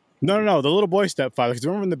 bro. No, the little boy stepfather. Because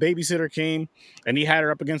remember when the babysitter came and he had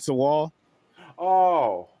her up against the wall?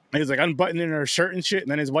 Oh. And he was like unbuttoning her shirt and shit,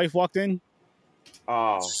 and then his wife walked in?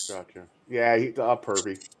 Oh, gotcha. Yeah, he's a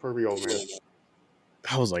pervy old man.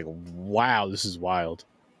 I was like, wow, this is wild.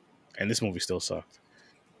 And this movie still sucked.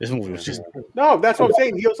 This movie was just... No, that's what I'm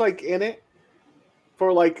saying. He was like in it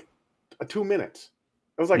for like 2 minutes.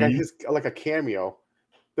 It was like like a cameo.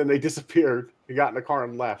 Then they disappeared. He got in the car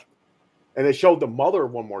and left. And they showed the mother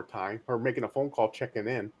one more time, her making a phone call, checking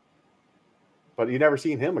in. But you never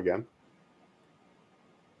seen him again.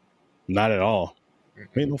 Not at all.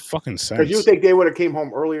 Made no fucking sense. Because you think they would have came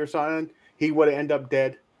home earlier, son? He would have ended up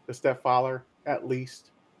dead, the stepfather, at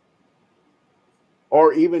least.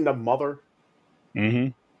 Or even the mother.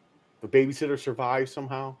 Mm-hmm. The babysitter survived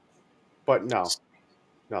somehow. But no.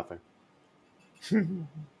 Nothing.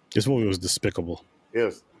 This movie was despicable. It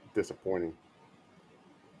was disappointing.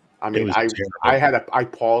 I mean, I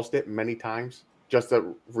paused it many times just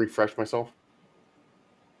to refresh myself.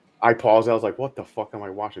 I paused. I was like, "What the fuck am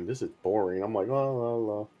I watching? This is boring." I'm like,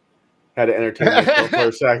 "Oh." Had to entertain myself for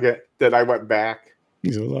a second. Then I went back.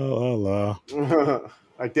 He's la.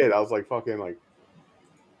 I did. I was like, fucking, like,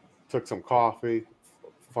 took some coffee,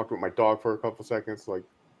 fucked with my dog for a couple seconds, come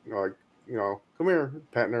here,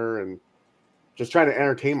 petting her, and just trying to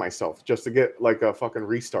entertain myself, just to get like a fucking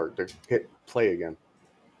restart to hit play again.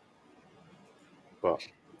 But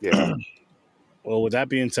yeah. Well, with that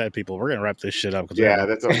being said, people, we're gonna wrap this shit up.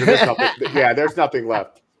 There's nothing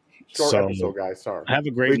left. Short episode, guys. Sorry. Have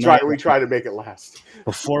a great night. We try to make it last.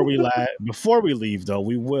 Before we leave,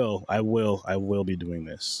 though, I will be doing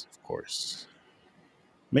this, of course.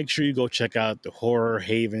 Make sure you go check out the Horror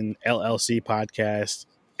Haven LLC podcast.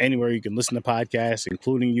 Anywhere you can listen to podcasts,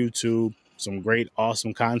 including YouTube. Some great,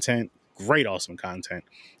 awesome content. Great, awesome content.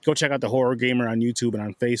 Go check out the Horror Gamer on YouTube and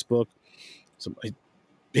on Facebook.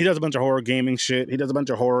 He does a bunch of horror gaming shit. He does a bunch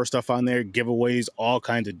of horror stuff on there, giveaways, all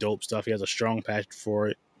kinds of dope stuff. He has a strong passion for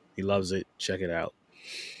it. He loves it. Check it out.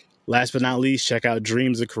 Last but not least, check out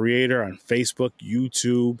Dreams the Creator on Facebook,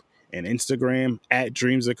 YouTube, and Instagram at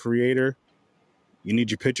Dreams the Creator. You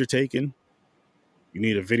need your picture taken. You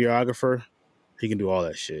need a videographer. He can do all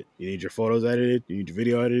that shit. You need your photos edited. You need your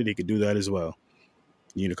video edited. He can do that as well.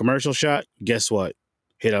 You need a commercial shot. Guess what?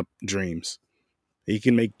 Hit up Dreams. He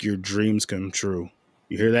can make your dreams come true.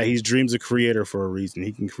 You hear that? He's Dreams the Creator for a reason.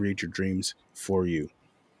 He can create your dreams for you.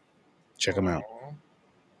 Check him out.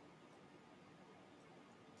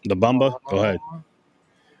 The Bumba, go ahead.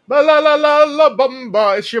 La la la la la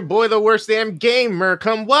bumba. It's your boy, the worst damn gamer.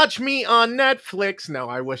 Come watch me on Netflix. No,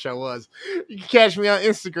 I wish I was. You can catch me on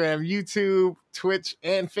Instagram, YouTube, Twitch,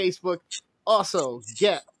 and Facebook. Also,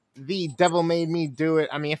 get The Devil Made Me Do It.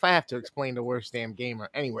 I mean, if I have to explain the worst damn gamer.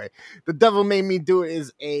 Anyway, The Devil Made Me Do It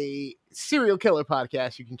is a serial killer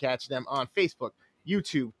podcast. You can catch them on Facebook,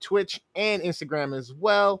 YouTube, Twitch, and Instagram as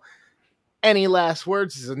well. Any Last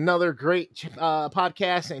Words is another great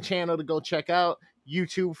podcast and channel to go check out.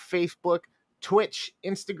 YouTube, Facebook, Twitch,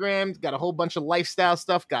 Instagram. Got a whole bunch of lifestyle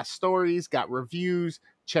stuff. Got stories, got reviews.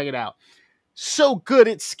 Check it out. So Good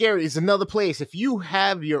It's Scary is another place. If you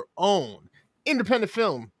have your own independent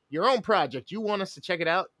film, your own project, you want us to check it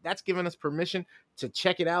out, that's giving us permission to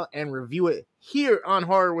check it out and review it here on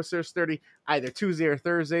Horror with Sir Sturdy, either Tuesday or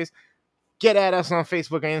Thursdays. Get at us on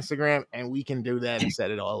Facebook and Instagram, and we can do that and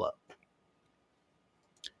set it all up.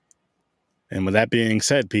 And with that being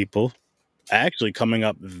said, people, actually coming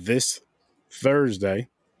up this Thursday,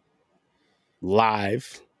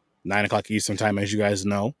 live, 9 o'clock Eastern time, as you guys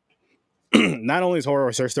know. Not only is Horror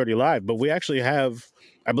with Sir Sturdy live, but we actually have,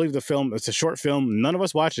 I believe the film, it's a short film. None of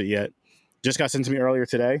us watched it yet. Just got sent to me earlier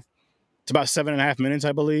today. It's about 7.5 minutes,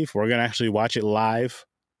 I believe. We're going to actually watch it live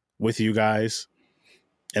with you guys.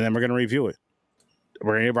 And then we're going to review it.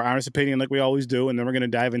 We're going to give our honest opinion like we always do. And then we're going to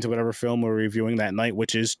dive into whatever film we're reviewing that night,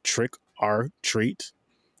 which is Trick or Treat.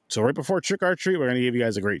 So right before Trick or Treat, we're going to give you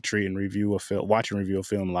guys a great treat and review a film, watch and review a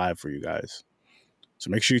film live for you guys. So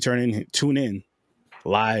make sure you tune in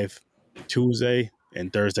live Tuesday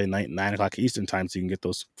and Thursday night, 9 o'clock Eastern time, so you can get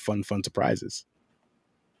those fun surprises.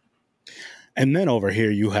 And then over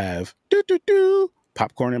here you have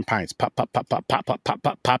Popcorn and Pints.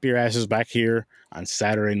 Pop your asses back here on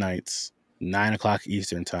Saturday nights, 9 o'clock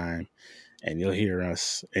Eastern time, and you'll hear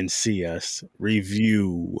us and see us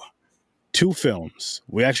review 2 films.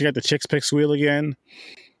 We actually got the Chicks Picks wheel again.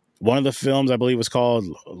 One of the films, I believe, was called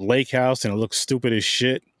Lake House, and it looks stupid as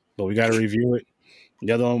shit, but we got to review it.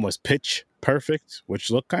 The other one was Pitch Perfect, which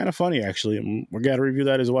looked kind of funny, actually. And we got to review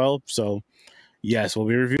that as well. So, yes, we'll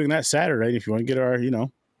be reviewing that Saturday. If you want to get our,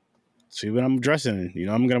 see what I'm dressing in.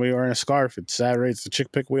 I'm going to be wearing a scarf. It's Saturday. It's the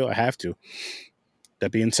Chick Pick wheel. I have to.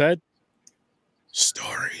 That being said,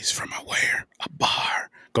 Stories from a bar.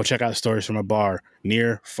 Go check out Stories from a Bar,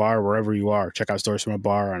 near, far, wherever you are. Check out Stories from a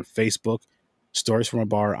Bar on Facebook, Stories from a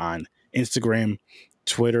Bar on Instagram,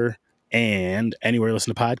 Twitter, and anywhere you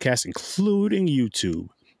listen to podcasts, including YouTube.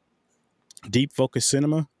 Deep Focus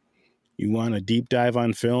Cinema. You want a deep dive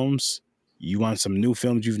on films? You want some new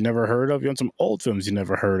films you've never heard of? You want some old films you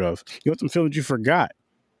never heard of? You want some films you forgot?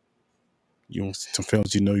 You want some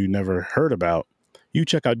films you never heard about? You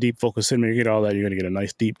check out Deep Focus Cinema. You get all that. You're going to get a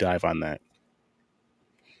nice deep dive on that.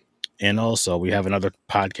 And also, we have another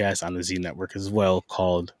podcast on the Z Network as well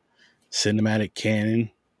called Cinematic Canon.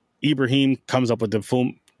 Ibrahim comes up with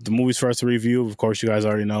the movies for us to review. Of course, you guys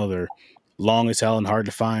already know they're long as hell and hard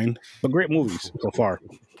to find, but great movies so far.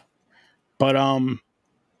 But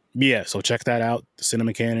yeah, so check that out, the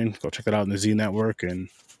Cinema Canon. Go check that out in the Z Network and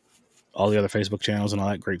all the other Facebook channels and all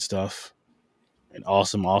that great stuff. An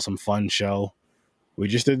awesome, fun show. We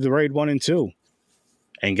just did the Raid 1 and 2.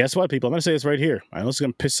 And guess what, people? I'm going to say this right here. I know it's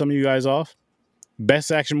going to piss some of you guys off.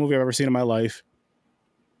 Best action movie I've ever seen in my life.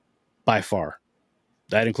 By far.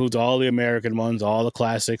 That includes all the American ones, all the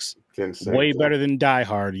classics. Way better than Die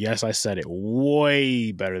Hard. Yes, I said it.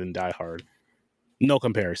 Way better than Die Hard. No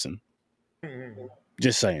comparison.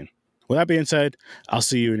 Just saying. With that being said, I'll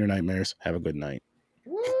see you in your nightmares. Have a good night.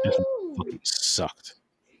 This fucking sucked.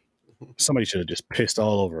 Somebody should have just pissed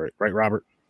all over it. Right, Robert?